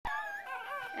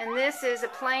And this is a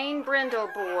plain brindle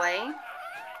boy.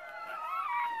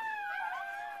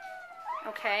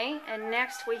 Okay, and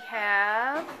next we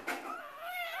have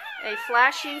a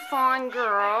flashy fawn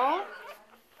girl.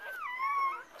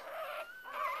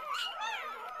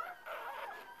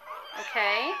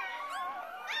 Okay,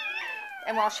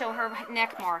 and we'll show her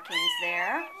neck markings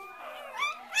there.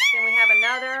 Then we have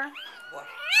another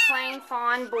plain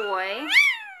fawn boy.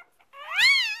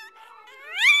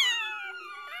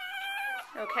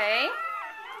 Okay,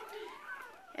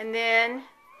 and then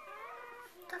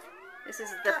this is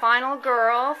the final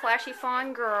girl, flashy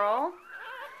fawn girl.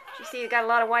 You see, it got a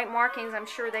lot of white markings. I'm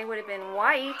sure they would have been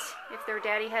white if their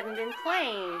daddy hadn't been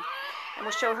plain. And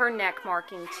we'll show her neck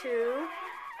marking too.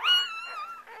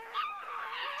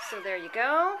 So there you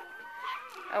go.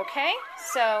 Okay,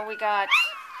 so we got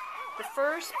the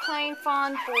first plain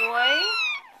fawn boy.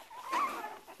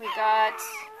 We got,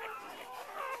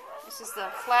 this is the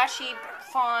flashy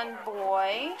fawn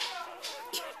boy.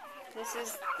 This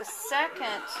is the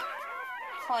second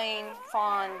plain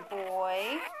fawn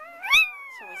boy.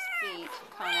 So his feet,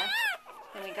 kind of.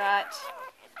 Then we got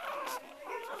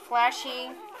a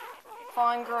flashy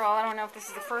fawn girl. I don't know if this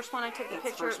is the first one I took the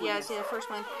picture. Yeah, I see the first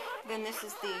one. Then this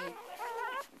is the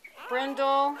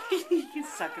brindle. He's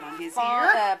sucking on his fawn,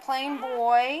 ear. plain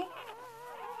boy.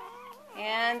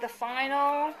 And the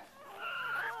final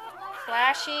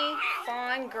flashy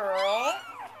fawn girl.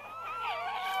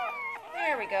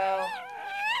 There we go.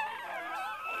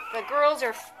 The girls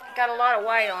are got a lot of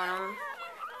white on them,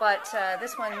 but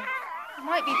this one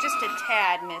might be just a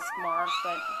tad mismarked,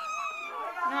 but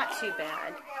not too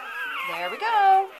bad. There we go.